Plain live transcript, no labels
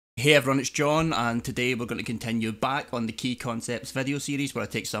Hey everyone, it's John, and today we're going to continue back on the Key Concepts video series where I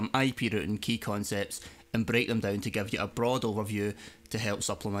take some IP routing key concepts and break them down to give you a broad overview to help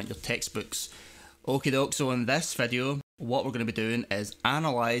supplement your textbooks. Okie doke, so in this video, what we're going to be doing is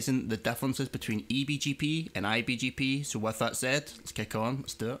analysing the differences between eBGP and iBGP. So with that said, let's kick on,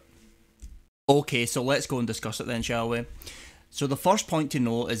 let's do it. Okay, so let's go and discuss it then, shall we? So the first point to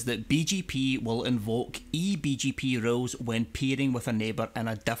note is that BGP will invoke eBGP rules when peering with a neighbour in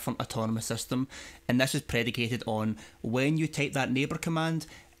a different autonomous system, and this is predicated on when you type that neighbour command,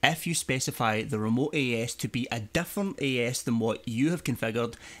 if you specify the remote AS to be a different AS than what you have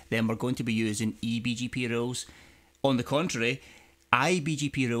configured, then we're going to be using eBGP rules. On the contrary,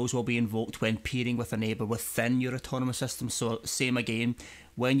 iBGP rules will be invoked when peering with a neighbour within your autonomous system. So same again,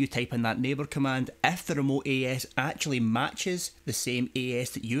 when you type in that neighbour command, if the remote AS actually matches the same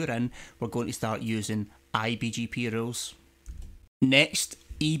AS that you're in, we're going to start using iBGP rules. Next,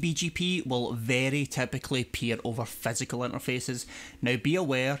 eBGP will very typically peer over physical interfaces. Now be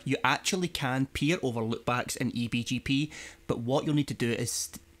aware, you actually can peer over loopbacks in eBGP, but what you'll need to do is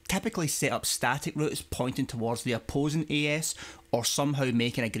typically set up static routes pointing towards the opposing AS, or somehow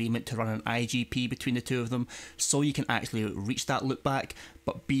make an agreement to run an IGP between the two of them so you can actually reach that loopback.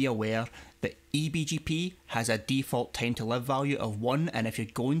 But be aware that eBGP has a default time to live value of 1, and if you're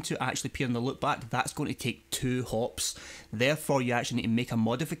going to actually peer in the loopback, that's going to take 2 hops. Therefore, you actually need to make a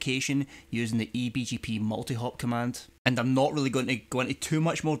modification using the eBGP multi-hop command. And I'm not really going to go into too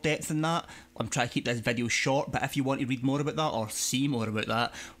much more depth than that. I'm trying to keep this video short, but if you want to read more about that or see more about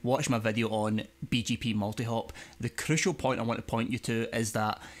that, watch my video on BGP multi-hop. The crucial point I want to point you to is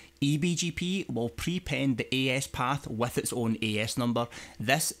that eBGP will prepend the AS path with its own AS number.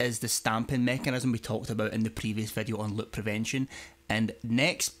 This is the stamping mechanism we talked about in the previous video on loop prevention. And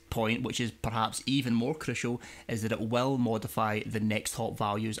next point, which is perhaps even more crucial, is that it will modify the next hop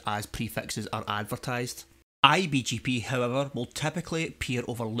values as prefixes are advertised. iBGP, however, will typically peer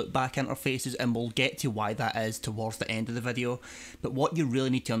over loopback interfaces, and we'll get to why that is towards the end of the video. But what you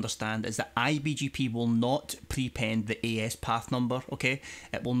really need to understand is that iBGP will not prepend the AS path number, okay?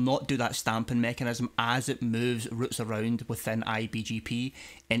 It will not do that stamping mechanism as it moves routes around within iBGP.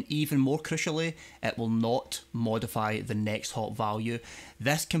 And even more crucially, it will not modify the next hop value.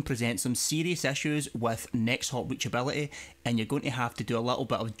 This can present some serious issues with next hop reachability, and you're going to have to do a little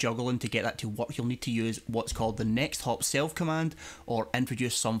bit of juggling to get that to work. You'll need to use what's called the next hop self command or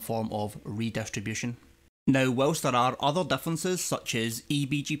introduce some form of redistribution. Now, whilst there are other differences, such as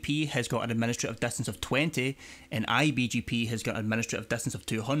eBGP has got an administrative distance of 20 and iBGP has got an administrative distance of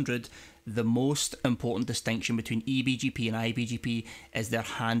 200, the most important distinction between eBGP and iBGP is their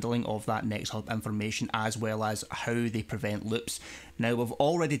handling of that next hop information, as well as how they prevent loops. Now, we've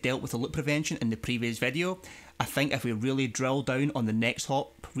already dealt with the loop prevention in the previous video. I think if we really drill down on the next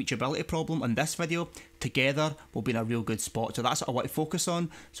hop reachability problem in this video, together we'll be in a real good spot. So that's what I want to focus on.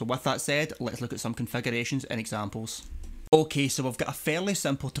 So with that said, let's look at some configurations and examples. Okay, so we've got a fairly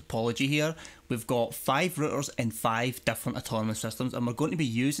simple topology here. We've got 5 routers in 5 different autonomous systems, and we're going to be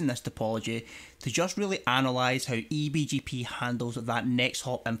using this topology to just really analyse how eBGP handles that next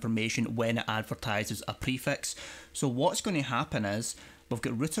hop information when it advertises a prefix. So what's going to happen is, we've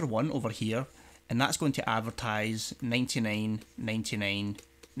got router 1 over here, and that's going to advertise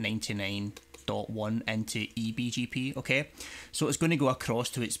 99.99.99.1 into eBGP, okay? So it's going to go across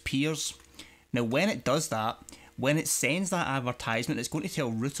to its peers. Now when it does that, when it sends that advertisement, it's going to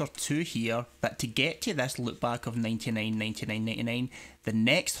tell router 2 here that to get to this loopback of 99.99.99, the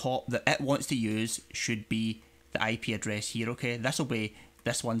next hop that it wants to use should be the IP address here, okay? This will be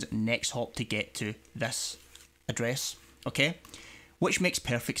this one's next hop to get to this address, okay? Which makes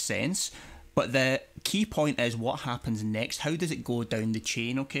perfect sense. But the key point is what happens next. How does it go down the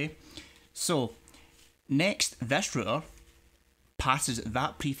chain, okay? So, next, this router passes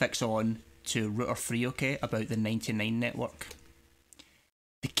that prefix on to router 3, okay, about the 99 network.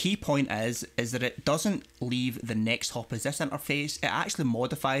 The key point is that it doesn't leave the next hop as this interface. It actually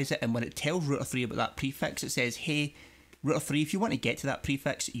modifies it, and when it tells router 3 about that prefix, it says, hey, router 3, if you want to get to that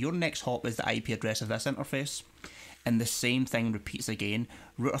prefix, your next hop is the IP address of this interface. And the same thing repeats again.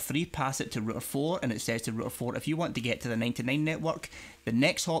 Router 3 passes it to router 4, and it says to router 4, if you want to get to the 99 network, the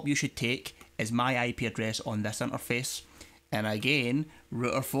next hop you should take is my IP address on this interface. And again,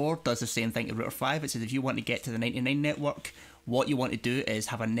 router 4 does the same thing to router 5. It says if you want to get to the 99 network, what you want to do is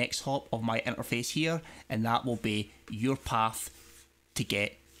have a next hop of my interface here, and that will be your path to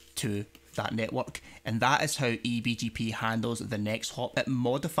get to that network. And that is how eBGP handles the next hop. It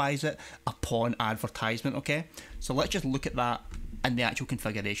modifies it upon advertisement, okay? So let's just look at that in the actual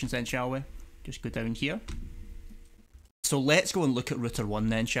configurations then, shall we? Just go down here. So let's go and look at router 1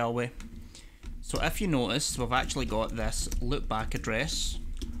 then, shall we? So if you notice, we've actually got this loopback address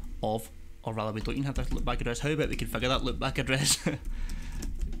of, or rather we don't even have this loopback address. How about we configure that loopback address?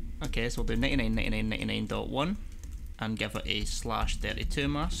 Okay, so we'll do 99.99.99.1 and give it a /32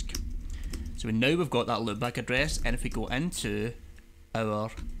 mask. So now we've got that loopback address, and if we go into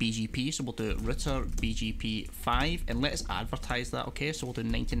our BGP, so we'll do router BGP 5 and let's advertise that. Okay, so we'll do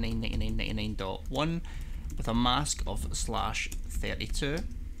 99.99.99.1 with a mask of /32.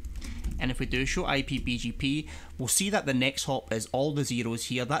 And if we do show IPBGP, we'll see that the next hop is all the zeros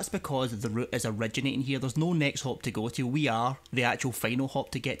here. That's because the route is originating here. There's no next hop to go to. We are the actual final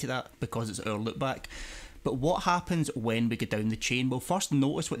hop to get to that because it's our loopback. But what happens when we go down the chain? Well, first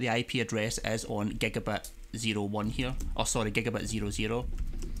notice what the IP address is on gigabit 01 here. Oh, sorry, gigabit 00.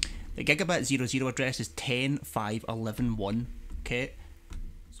 The gigabit 00 address is 10.5.11.1. Okay,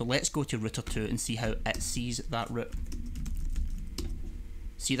 so let's go to router 2 and see how it sees that route.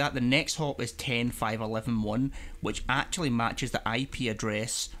 See that the next hop is 10.5.11.1, which actually matches the IP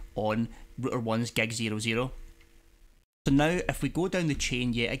address on router 1's gig 00. So now if we go down the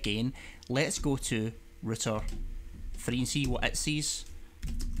chain yet again, let's go to router 3 and see what it sees.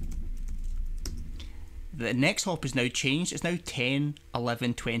 The next hop is now changed. It's now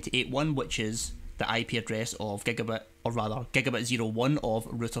 10.11.28.1, which is the IP address of gigabit, or rather gigabit 01 of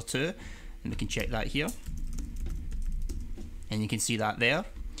router 2, and we can check that here. And you can see that there.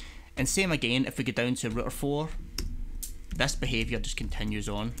 And same again, if we go down to router 4, this behaviour just continues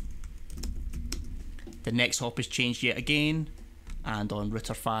on. The next hop is changed yet again, and on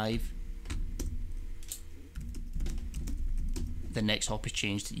router 5, the next hop is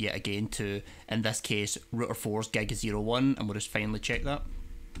changed yet again to, in this case, router 4's gig 01, and we'll just finally check that.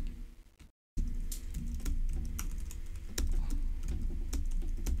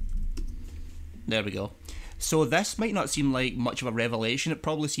 There we go. So this might not seem like much of a revelation. It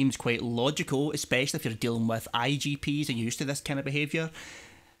probably seems quite logical, especially if you're dealing with IGPs and you're used to this kind of behaviour.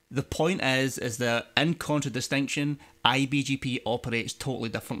 The point is that in contradistinction, iBGP operates totally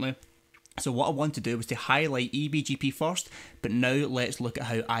differently. So what I want to do was to highlight eBGP first, but now let's look at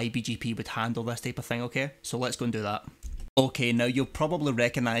how iBGP would handle this type of thing, okay? So let's go and do that. Okay, now you'll probably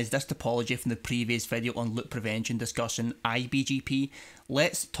recognise this topology from the previous video on loop prevention discussing iBGP.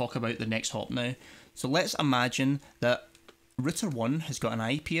 Let's talk about the next hop now. So let's imagine that router 1 has got an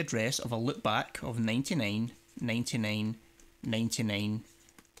IP address of a loopback of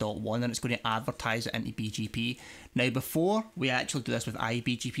 99.99.99.1 and it's going to advertise it into BGP. Now before we actually do this with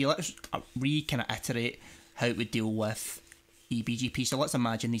iBGP, let's kind of iterate how it would deal with eBGP. So let's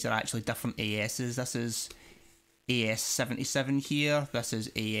imagine these are actually different ASs. This is AS77 here, this is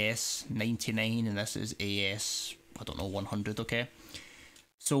AS99, and this is AS, I don't know, 100, okay?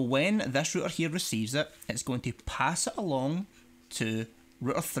 So when this router here receives it, it's going to pass it along to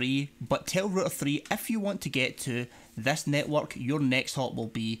router 3, but tell router 3 if you want to get to this network, your next hop will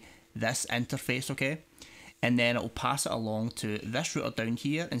be this interface, okay? And then it will pass it along to this router down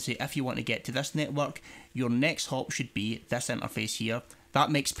here and say if you want to get to this network, your next hop should be this interface here.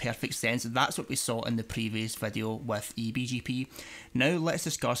 That makes perfect sense. That's what we saw in the previous video with eBGP. Now let's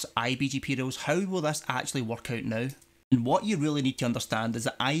discuss iBGP rules. How will this actually work out now? And what you really need to understand is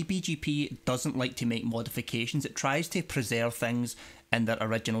that iBGP doesn't like to make modifications. It tries to preserve things in their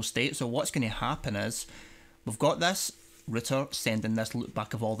original state. So what's going to happen is we've got this router sending this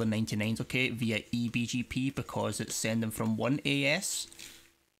loopback of all the 99s, okay, via eBGP because it's sending from one AS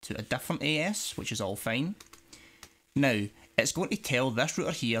to a different AS, which is all fine. Now, it's going to tell this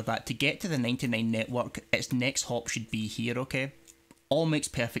router here that to get to the 99 network, its next hop should be here, okay? All makes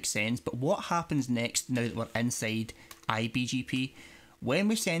perfect sense, but what happens next now that we're inside iBGP? When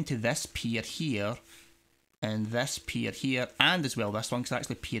we send to this peer here, and this peer here, and as well this one, because I'm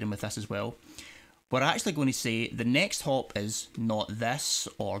actually peering with this as well, we're actually going to say the next hop is not this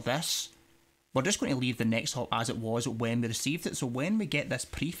or this. We're just going to leave the next hop as it was when we received it. So when we get this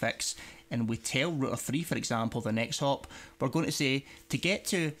prefix and we tell router 3, for example, the next hop, we're going to say to get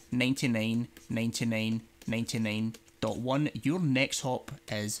to 99.99.99.1, your next hop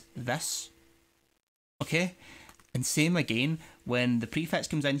is this. Okay? And same again, when the prefix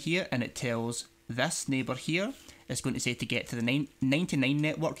comes in here and it tells this neighbour here, it's going to say to get to the 99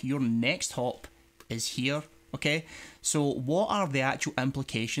 network, your next hop is here. Okay, so what are the actual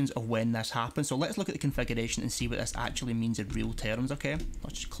implications of when this happens? So let's look at the configuration and see what this actually means in real terms, okay?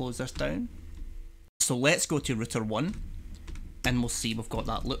 Let's just close this down. So let's go to router 1 and we'll see we've got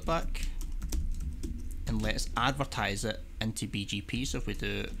that loopback. And let's advertise it into BGP. So if we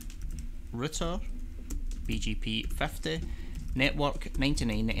do router BGP 50 network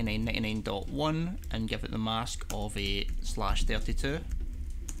 99.99.99.1 and give it the mask of a /32.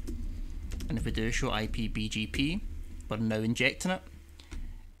 And if we do show iPBGP, we're now injecting it.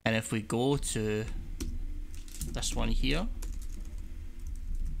 And if we go to this one here,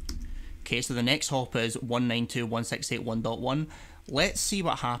 okay, so the next hop is 192.168.1.1. Let's see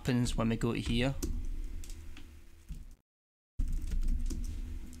what happens when we go to here.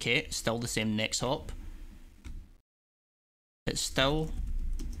 Okay, still the same next hop. It's still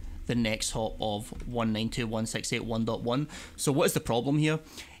the next hop of 192.168.1.1. So what is the problem here?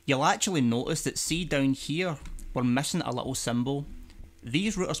 You'll actually notice that, see down here, we're missing a little symbol.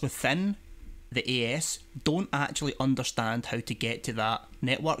 These routers within the AS don't actually understand how to get to that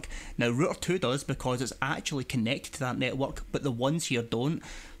network. Now router 2 does, because it's actually connected to that network, but the ones here don't.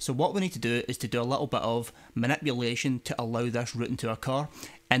 So what we need to do is to do a little bit of manipulation to allow this routing to occur.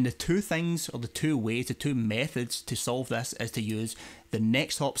 And the two things, or the two ways, the two methods to solve this is to use the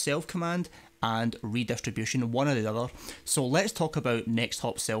next hop self command and redistribution, one or the other. So let's talk about next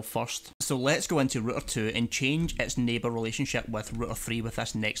hop self first. So let's go into router 2 and change its neighbor relationship with router 3 with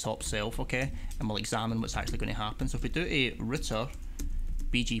this next hop self, okay? And we'll examine what's actually going to happen. So if we do a router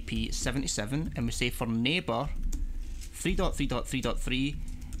BGP 77 and we say for neighbor 3.3.3.3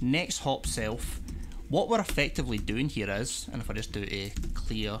 next hop self, what we're effectively doing here is, and if I just do a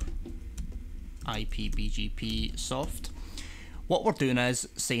clear iPBGP soft, what we're doing is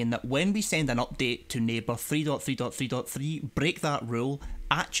saying that when we send an update to neighbor 3.3.3.3, break that rule,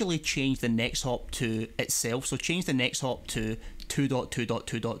 actually change the next hop to itself. So change the next hop to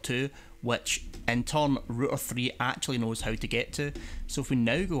 2.2.2.2, which in turn router 3 actually knows how to get to. So if we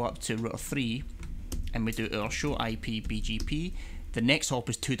now go up to router 3 and we do our show iPBGP, the next hop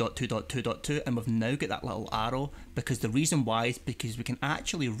is 2.2.2.2, and we've now got that little arrow, because the reason why is because we can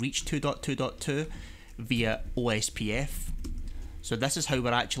actually reach 2.2.2 via OSPF. So this is how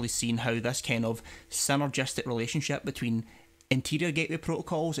we're actually seeing how this kind of synergistic relationship between interior gateway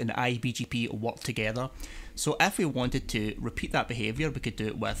protocols and iBGP work together. So if we wanted to repeat that behavior, we could do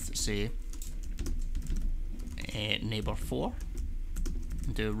it with, say, neighbor 4,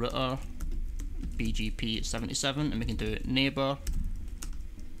 and do router BGP 77, and we can do neighbor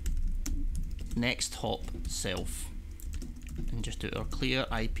next hop self, and just do our clear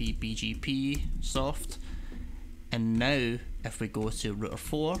iPBGP soft. And now if we go to router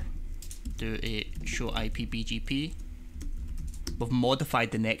 4, do a show iPBGP, we've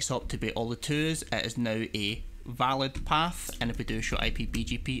modified the next hop to be all the 2s. It is now a valid path, and if we do show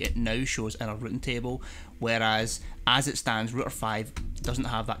iPBGP, it now shows in our routing table, whereas as it stands router 5 doesn't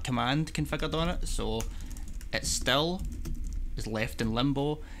have that command configured on it, so it still is left in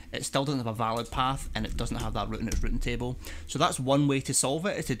limbo. It still doesn't have a valid path, and it doesn't have that route in its routing table. So that's one way to solve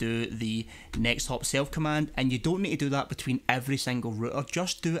it, is to do the next hop self command, and you don't need to do that between every single router.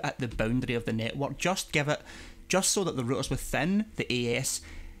 Just do it at the boundary of the network. Just give it, just so that the routers within the AS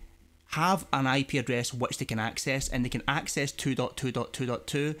have an IP address which they can access, and they can access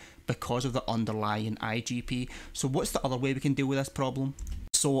 2.2.2.2 because of the underlying IGP. So what's the other way we can deal with this problem?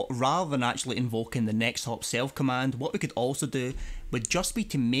 So rather than actually invoking the next hop self command, what we could also do would just be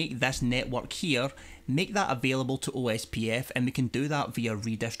to make this network here, make that available to OSPF, and we can do that via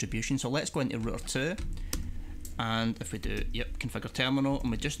redistribution. So let's go into router 2, and if we do, configure terminal, and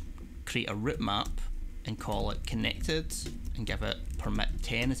we just create a route map and call it connected and give it permit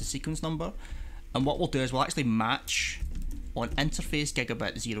 10 as the sequence number. And what we'll do is we'll actually match on interface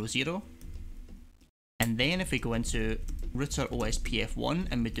gigabit 00. And then if we go into router OSPF1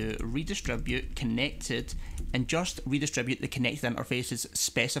 and we do redistribute connected, and just redistribute the connected interfaces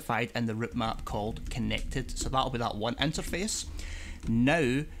specified in the route map called connected. So that'll be that one interface.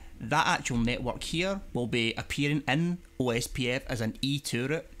 Now that actual network here will be appearing in OSPF as an E2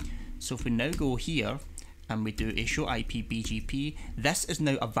 route. So if we now go here and we do a show iPBGP, this is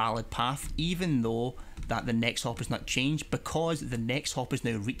now a valid path, even though that the next hop is not changed, because the next hop is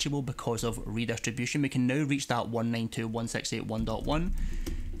now reachable because of redistribution. We can now reach that 192.168.1.1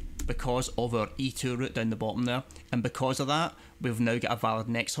 because of our E2 route down the bottom there, and because of that we've now got a valid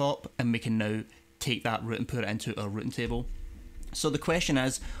next hop, and we can now take that route and put it into our routing table. So the question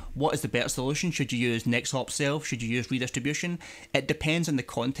is, what is the better solution? Should you use next hop self? Should you use redistribution? It depends on the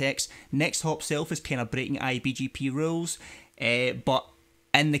context. Next hop self is kind of breaking iBGP rules, but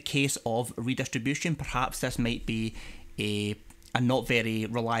in the case of redistribution, perhaps this might be a not very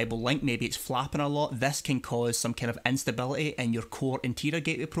reliable link. Maybe it's flapping a lot. This can cause some kind of instability in your core interior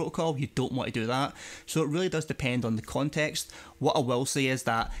gateway protocol. You don't want to do that. So it really does depend on the context. What I will say is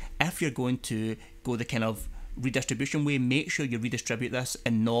that if you're going to go the kind of redistribution way, make sure you redistribute this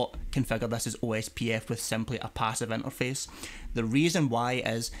and not configure this as OSPF with simply a passive interface. The reason why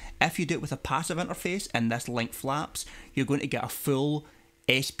is if you do it with a passive interface and this link flaps, you're going to get a full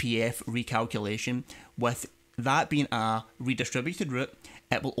SPF recalculation. With that being a redistributed route,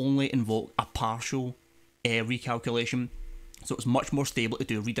 it will only invoke a partial recalculation. So it's much more stable to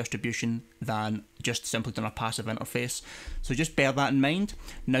do redistribution than just simply doing a passive interface. So just bear that in mind.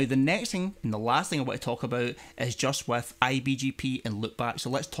 Now the next thing and the last thing I want to talk about is just with iBGP and loopback.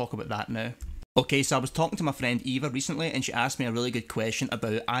 So let's talk about that now. Okay, so I was talking to my friend Eva recently and she asked me a really good question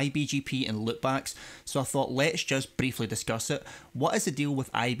about iBGP and loopbacks. So I thought let's just briefly discuss it. What is the deal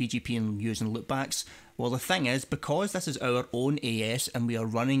with iBGP and using loopbacks? Well, the thing is, because this is our own AS and we are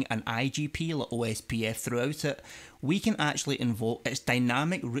running an IGP like OSPF throughout it, we can actually invoke its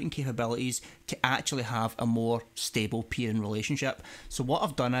dynamic routing capabilities to actually have a more stable peering relationship. So what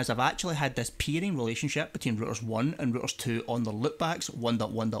I've done is I've actually had this peering relationship between routers 1 and routers 2 on the loopbacks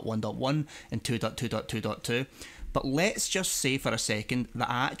 1.1.1.1 and 2.2.2.2. But let's just say for a second that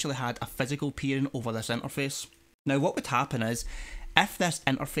I actually had a physical peering over this interface. Now what would happen is, if this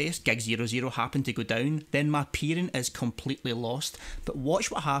interface, gig00, happened to go down, then my peering is completely lost. But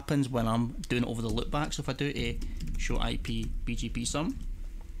watch what happens when I'm doing it over the loopback. So if I do a show IP BGP sum,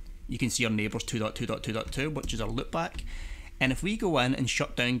 you can see our neighbours 2.2.2.2, which is our loopback. And if we go in and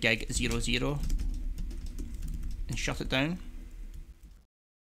shut down gig00 and shut it down,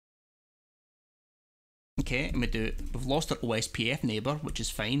 okay, and we've lost our OSPF neighbour, which is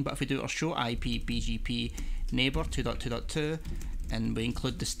fine, but if we do our show IP BGP neighbour 2.2.2 and we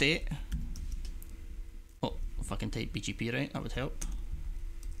include the state, oh, if I can type BGP right, that would help.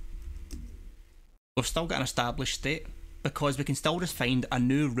 We've still got an established state because we can still just find a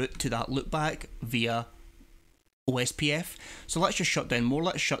new route to that loopback via OSPF. So let's just shut down more.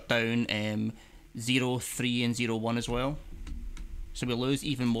 Let's shut down 0, 3 and 0, 1 as well. So we lose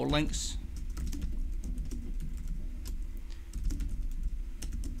even more links.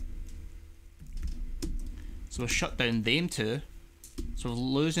 So we'll shut down them too. So we're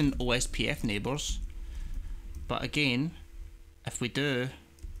losing OSPF neighbours. But again, if we do,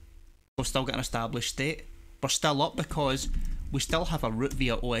 we've still got an established state. We're still up because we still have a route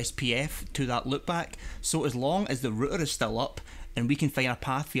via OSPF to that loopback. So as long as the router is still up and we can find a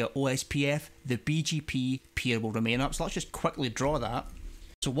path via OSPF, the BGP peer will remain up. So let's just quickly draw that.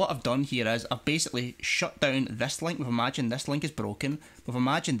 So what I've done here is I've basically shut down this link. We've imagined this link is broken. We've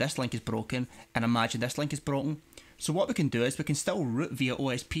imagined this link is broken and imagined this link is broken. So what we can do is we can still route via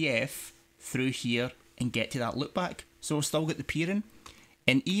OSPF through here and get to that loopback. So we'll still get the peering.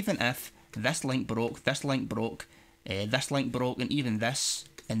 And even if this link broke, this link broke, this link broke, and even this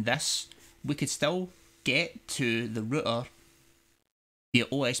and this, we could still get to the router via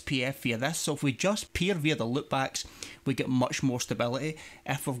OSPF via this. So if we just peer via the loopbacks, we get much more stability.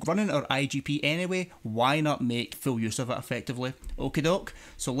 If we're running our IGP anyway, why not make full use of it effectively? Okie doke,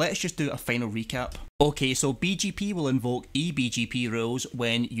 so let's just do a final recap. Okay, so BGP will invoke eBGP rules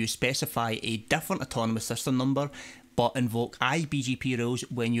when you specify a different autonomous system number, but invoke iBGP rules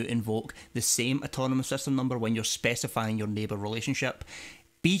when you invoke the same autonomous system number when you're specifying your neighbour relationship.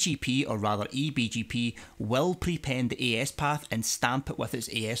 BGP, or rather eBGP, will prepend the AS path and stamp it with its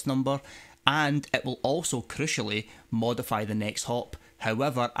AS number, and it will also crucially modify the next hop.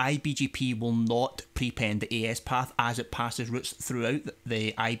 However, iBGP will not prepend the AS path as it passes routes throughout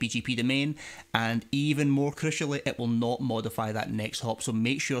the iBGP domain, and even more crucially, it will not modify that next hop. So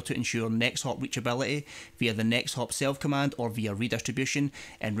make sure to ensure next hop reachability via the next hop self command or via redistribution.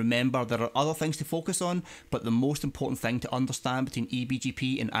 And remember, there are other things to focus on, but the most important thing to understand between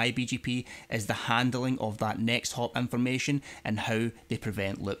eBGP and iBGP is the handling of that next hop information and how they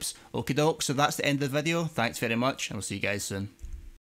prevent loops. Okie doke, so that's the end of the video. Thanks very much, and I'll see you guys soon.